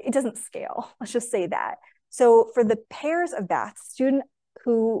it doesn't scale. Let's just say that. So for the pairs of bats, student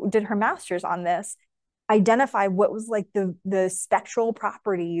who did her master's on this, identify what was like the spectral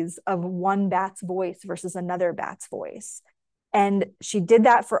properties of one bat's voice versus another bat's voice. And she did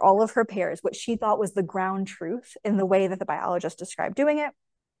that for all of her pairs, what she thought was the ground truth in the way that the biologist described doing it.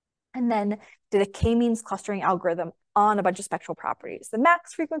 And then did a k-means clustering algorithm on a bunch of spectral properties, the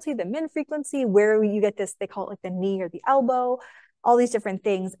max frequency, the min frequency, where you get this, they call it like the knee or the elbow, all these different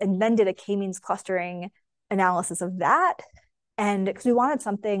things, and then did a k-means clustering analysis of that. And because we wanted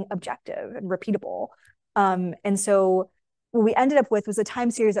something objective and repeatable. And so what we ended up with was a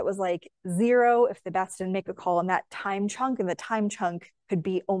time series that was like 0 if the bats didn't make a call in that time chunk, and the time chunk could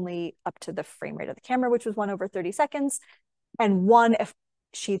be only up to the frame rate of the camera, which was 1/30 seconds, and 1 if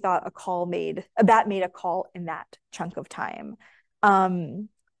she thought a bat made a call in that chunk of time.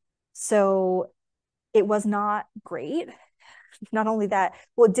 So it was not great. Not only that,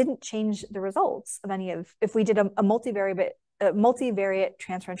 well, it didn't change the results of any of, if we did a multivariate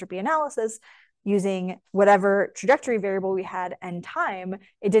transfer entropy analysis using whatever trajectory variable we had and time,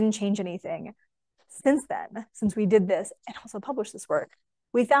 it didn't change anything. Since then, since we did this and also published this work,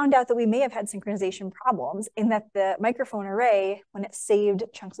 we found out that we may have had synchronization problems in that the microphone array, when it saved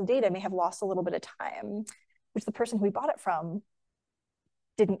chunks of data, may have lost a little bit of time, which the person who we bought it from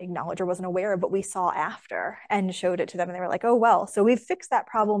didn't acknowledge or wasn't aware of, but we saw after and showed it to them. And they were like, oh, well, so we've fixed that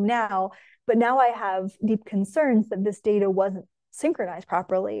problem now, but now I have deep concerns that this data wasn't synchronized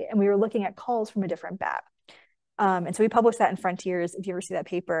properly. And we were looking at calls from a different bat. And so we published that in Frontiers. If you ever see that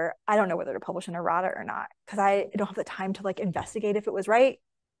paper, I don't know whether to publish in errata or not, because I don't have the time to like investigate if it was right.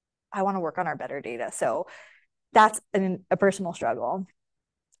 I want to work on our better data. So that's a personal struggle.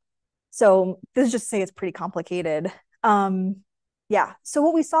 So this is just to say it's pretty complicated. Yeah, so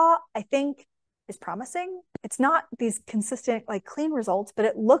what we saw, I think, is promising. It's not these consistent, like clean results, but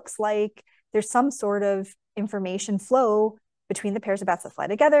it looks like there's some sort of information flow between the pairs of bats that fly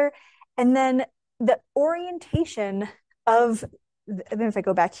together. And then the orientation of, and then if I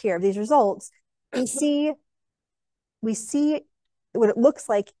go back here, of these results, we see what it looks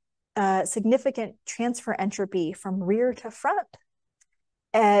like significant transfer entropy from rear to front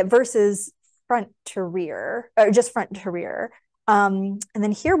versus front to rear, or just front to rear. And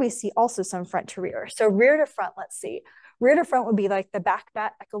then here we see also some front to rear. So rear to front, let's see. Rear to front would be like the back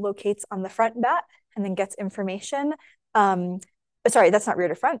bat echolocates on the front bat and then gets information. Sorry, that's not rear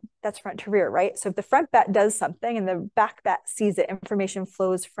to front, that's front to rear, right? So if the front bat does something and the back bat sees it, information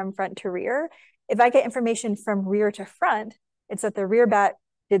flows from front to rear. If I get information from rear to front, it's that the rear bat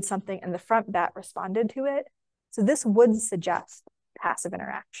did something and the front bat responded to it. So this would suggest passive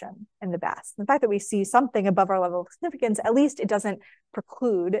interaction in the bats. The fact that we see something above our level of significance, at least it doesn't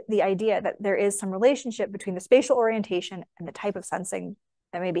preclude the idea that there is some relationship between the spatial orientation and the type of sensing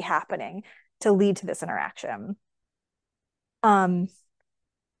that may be happening to lead to this interaction.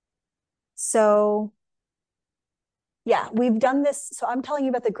 So yeah, we've done this. So I'm telling you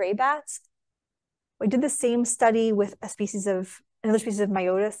about the gray bats. We did the same study with another species of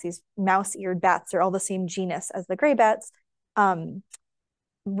Myotis, these mouse-eared bats. They're all the same genus as the gray bats. When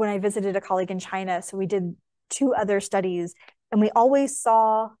I visited a colleague in China, so we did 2 other studies, and we always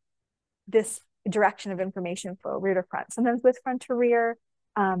saw this direction of information flow rear to front, sometimes with front to rear,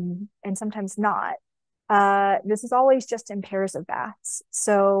 and sometimes not. This is always just in pairs of bats.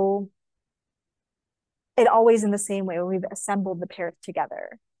 So it always in the same way when we've assembled the pairs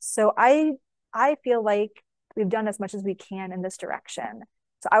together. So I feel like we've done as much as we can in this direction.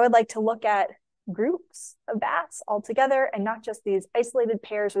 So I would like to look at groups of bats all together and not just these isolated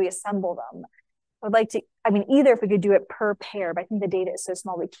pairs, we assemble them. I would like to, either if we could do it per pair, but I think the data is so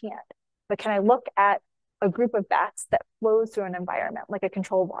small we can't. But can I look at a group of bats that flows through an environment, like a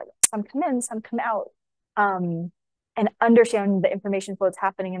control volume? Some come in, some come out, and understand the information flow that's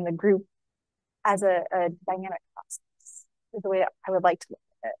happening in the group as a dynamic process is the way I would like to look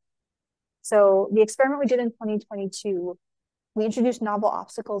at it. So the experiment we did in 2022, we introduced novel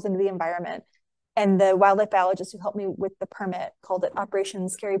obstacles into the environment. And the wildlife biologist who helped me with the permit called it Operation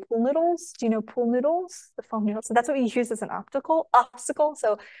Scary Pool Noodles. Do you know pool noodles? The foam noodles. So that's what we use as an obstacle.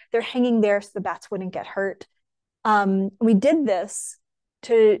 So they're hanging there so the bats wouldn't get hurt. We did this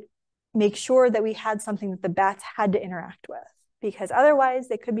to make sure that we had something that the bats had to interact with, because otherwise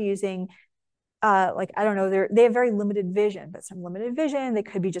they could be using, I don't know, they have very limited vision, but some limited vision. They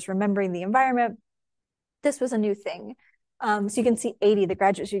could be just remembering the environment. This was a new thing. So you can see 80, the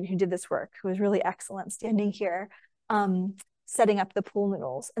graduate student who did this work, who was really excellent, standing here, setting up the pool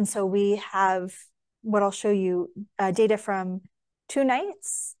noodles. And so we have what I'll show you, data from 2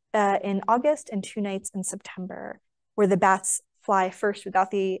 nights in August and 2 nights in September, where the bats fly first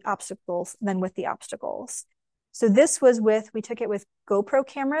without the obstacles, then with the obstacles. So this was we took it with GoPro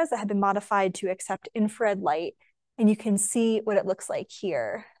cameras that had been modified to accept infrared light. And you can see what it looks like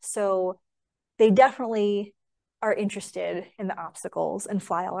here. So they definitely are interested in the obstacles and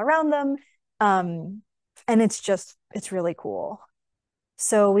fly all around them. And it's really cool.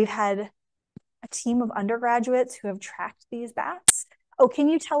 So we've had a team of undergraduates who have tracked these bats. Oh, can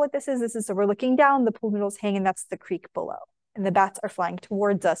you tell what this is? This is, so we're looking down, the pool noodles hang, and that's the creek below. And the bats are flying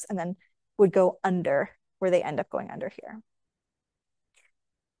towards us and then would go under, where they end up going under here.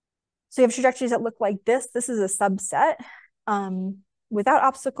 So you have trajectories that look like this. This is a subset without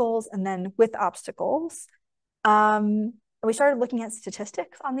obstacles and then with obstacles. We started looking at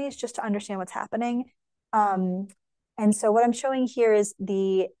statistics on these just to understand what's happening. And so what I'm showing here is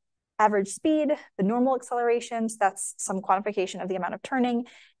the average speed, the normal accelerations, that's some quantification of the amount of turning,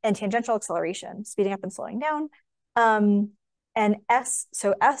 and tangential acceleration, speeding up and slowing down. And S,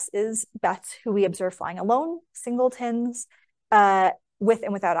 so S is bats who we observe flying alone, singletons, with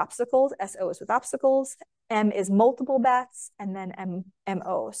and without obstacles. SO is with obstacles. M is multiple bats, and then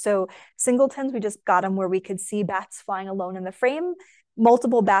MO. So singletons, we just got them where we could see bats flying alone in the frame.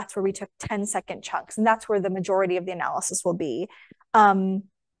 Multiple bats where we took 10-second chunks, and that's where the majority of the analysis will be.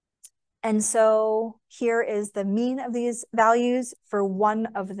 And so here is the mean of these values for one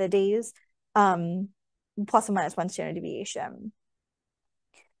of the days, plus or minus 1 standard deviation.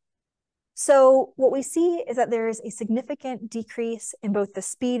 So what we see is that there is a significant decrease in both the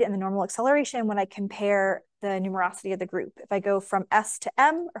speed and the normal acceleration when I compare the numerosity of the group. If I go from S to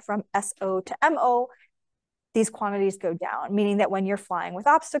M or from SO to MO, these quantities go down, meaning that when you're flying with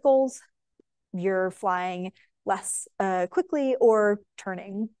obstacles, you're flying less quickly or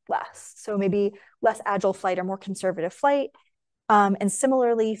turning less. So maybe less agile flight or more conservative flight. And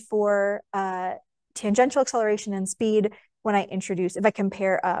similarly for tangential acceleration and speed, when I introduce, if I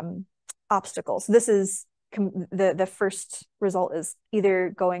compare obstacles, this is the first result is either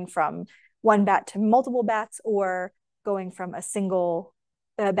going from one bat to multiple bats or going from a single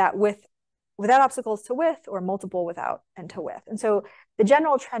bat without obstacles to with, or multiple without and to with. And so the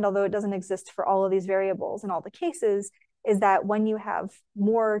general trend, although it doesn't exist for all of these variables in all the cases, is that when you have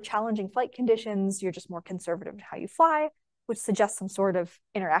more challenging flight conditions, you're just more conservative in how you fly, which suggests some sort of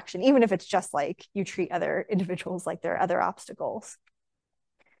interaction, even if it's just like you treat other individuals like they're other obstacles.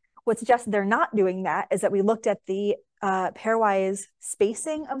 What suggests they're not doing that is that we looked at the pairwise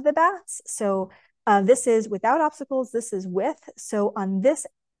spacing of the bats. So this is without obstacles, this is with. So on this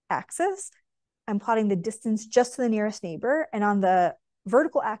axis, I'm plotting the distance just to the nearest neighbor. And on the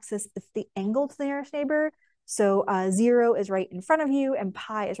vertical axis, it's the angle to the nearest neighbor. So 0 is right in front of you and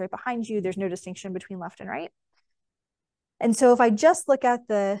pi is right behind you. There's no distinction between left and right. And so if I just look at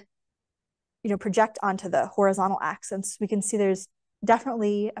the, project onto the horizontal axis, we can see there's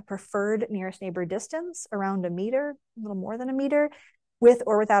definitely a preferred nearest neighbor distance around 1 meter, a little more than 1 meter, with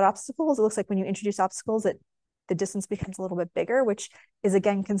or without obstacles. It looks like when you introduce obstacles, the distance becomes a little bit bigger, which is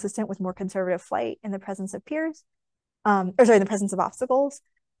again consistent with more conservative flight in the presence of peers, in the presence of obstacles.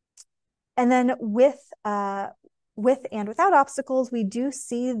 And then with and without obstacles, we do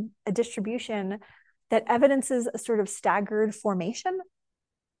see a distribution that evidences a sort of staggered formation.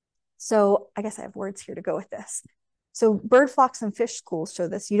 So I guess I have words here to go with this. So bird flocks and fish schools show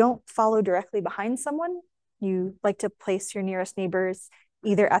this. You don't follow directly behind someone. You like to place your nearest neighbors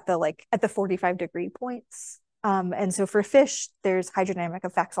either at the 45-degree points. And so for fish, there's hydrodynamic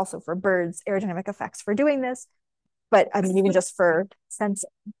effects, also for birds, aerodynamic effects for doing this. But I mean, even just for sensing,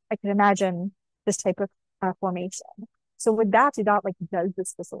 I can imagine this type of formation. So with bats, you thought, does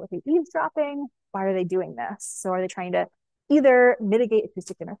this facilitate eavesdropping? Why are they doing this? So are they trying to either mitigate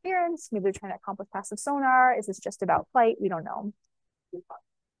acoustic interference? Maybe they're trying to accomplish passive sonar. Is this just about flight? We don't know.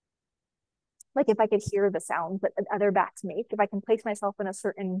 Like if I could hear the sounds that other bats make, if I can place myself in a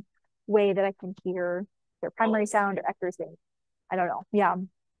certain way that I can hear their primary sound or echoing, I don't know. Yeah.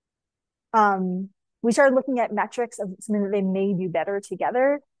 We started looking at metrics of something that they may do better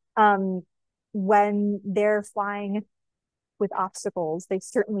together. When they're flying with obstacles, they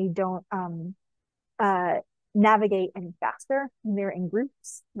certainly don't navigate any faster when they're in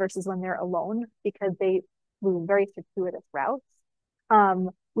groups versus when they're alone, because they move very circuitous routes.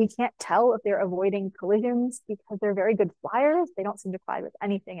 We can't tell if they're avoiding collisions because they're very good flyers. They don't seem to collide with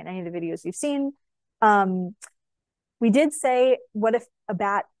anything in any of the videos you've seen. We did say, what if a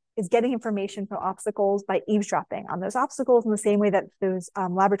bat is getting information from obstacles by eavesdropping on those obstacles, in the same way that those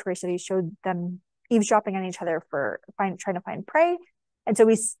laboratory studies showed them eavesdropping on each other for trying to find prey. And so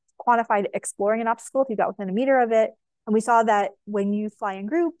we quantified exploring an obstacle if you got within 1 meter of it. And we saw that when you fly in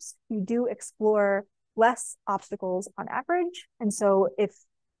groups, you do explore less obstacles on average. And so if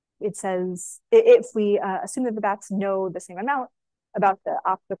we assume that the bats know the same amount about the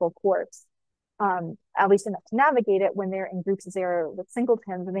obstacle course, at least enough to navigate it, when they're in groups as they are with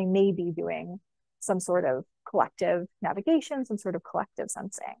singletons, and they may be doing some sort of collective navigation, some sort of collective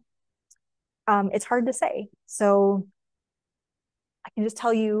sensing. It's hard to say. So I can just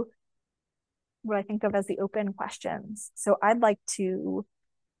tell you what I think of as the open questions. So I'd like to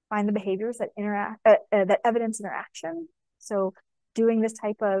find the behaviors that that evidence interaction. So doing this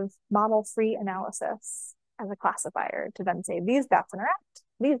type of model-free analysis as a classifier to then say these bats interact,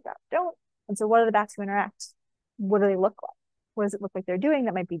 these bats don't. And so what are the bats who interact? What do they look like? What does it look like they're doing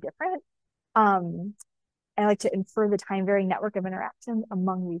that might be different? And I like to infer the time-varying network of interactions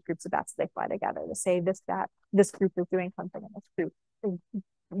among these groups of bats as they fly together to say this group is doing something and this group is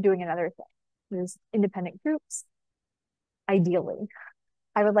doing another thing. There's independent groups, ideally.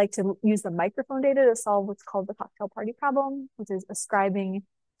 I would like to use the microphone data to solve what's called the cocktail party problem, which is ascribing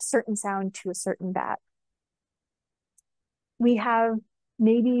a certain sound to a certain bat. We have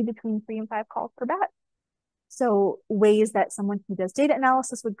maybe between 3 and 5 calls per bat. So ways that someone who does data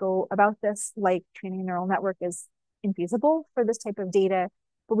analysis would go about this, like training a neural network, is infeasible for this type of data,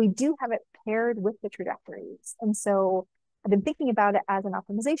 but we do have it paired with the trajectories. And so I've been thinking about it as an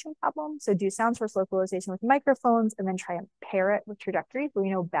optimization problem. So do sound source localization with microphones and then try and pair it with trajectories where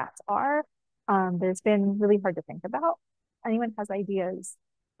we know bats are. There's been really hard to think about. Anyone has ideas?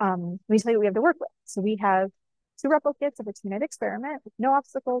 Let me tell you what we have to work with. So we have 2 replicates of a 2-night experiment with no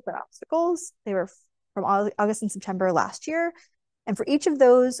obstacles and obstacles. They were from August and September last year. And for each of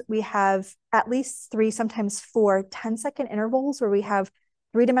those, we have at least 3, sometimes 4 10-second intervals where we have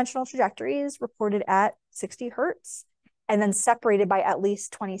 3-dimensional trajectories recorded at 60 hertz and then separated by at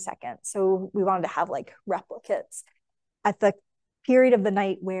least 20 seconds. So we wanted to have like replicates at the period of the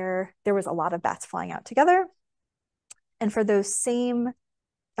night where there was a lot of bats flying out together. And for those same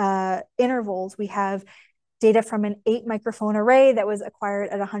intervals, we have data from an 8 microphone array that was acquired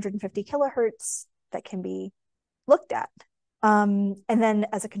at 150 kilohertz that can be looked at. And then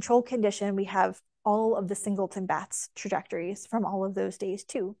as a control condition, we have all of the singleton bats trajectories from all of those days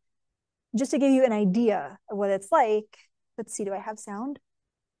too. Just to give you an idea of what it's like, let's see, do I have sound?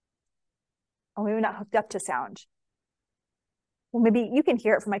 Oh, maybe not hooked up to sound. Well, maybe you can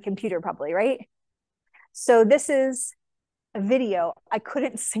hear it from my computer probably, right? So this is a video. I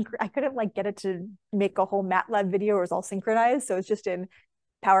couldn't like get it to make a whole MATLAB video or it's all synchronized. So it's just in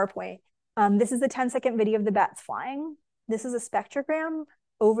PowerPoint. This is the 10-second video of the bats flying. This is a spectrogram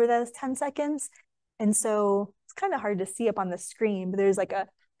over those 10 seconds. And so it's kind of hard to see up on the screen, but there's like a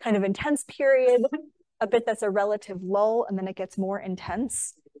kind of intense period, a bit that's a relative lull, and then it gets more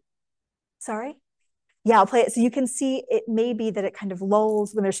intense. Sorry? Yeah, I'll play it. So you can see it may be that it kind of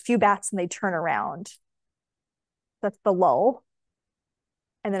lulls when there's few bats and they turn around. That's the lull.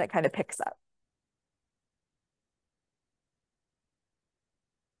 And then it kind of picks up.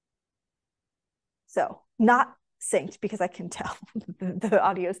 So not synced because I can tell the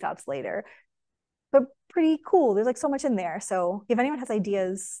audio stops later, but pretty cool. There's like so much in there. So if anyone has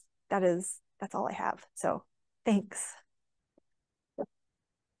ideas, that's all I have. So thanks.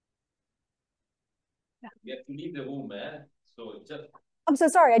 You have to leave the room, So just. I'm so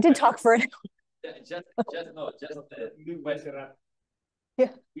sorry. I did talk for an hour. Just a quick question. Yeah.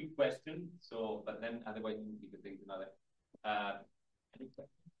 Quick question. So, but then otherwise we could take another. Any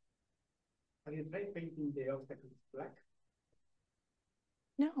questions? Have you tried painting the obstacles black?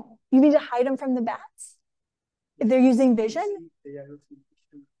 No. You mean to hide them from the bats? If they're using vision? They are using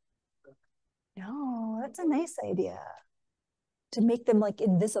vision. No, that's a nice idea. To make them like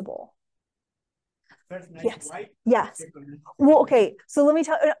invisible. First night Yes. white. Yes. Well, okay. So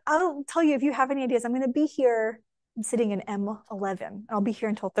I'll tell you if you have any ideas. I'm going to be here. I'm sitting in M11. I'll be here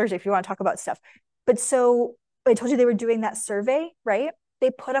until Thursday if you want to talk about stuff. But so I told you they were doing that survey, right? They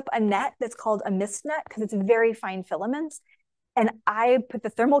put up a net that's called a mist net because it's very fine filaments. And I put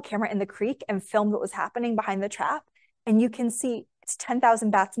the thermal camera in the creek and filmed what was happening behind the trap. And you can see it's 10,000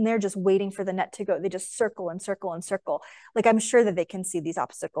 bats in there just waiting for the net to go. They just circle and circle and circle. Like I'm sure that they can see these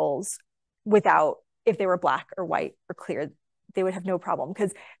obstacles without, if they were black or white or clear, they would have no problem.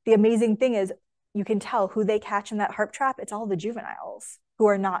 Because the amazing thing is you can tell who they catch in that harp trap. It's all the juveniles who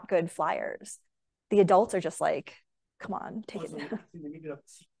are not good flyers. The adults are just like, come on, take it. In the middle of the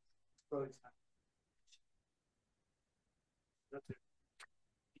sea.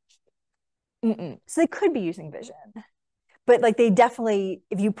 So they could be using vision, but like they definitely,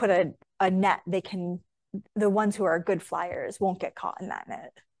 if you put a net, they can, the ones who are good flyers won't get caught in that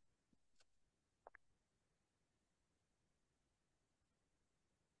net.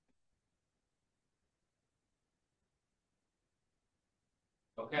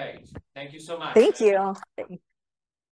 Okay, thank you so much. Thank you.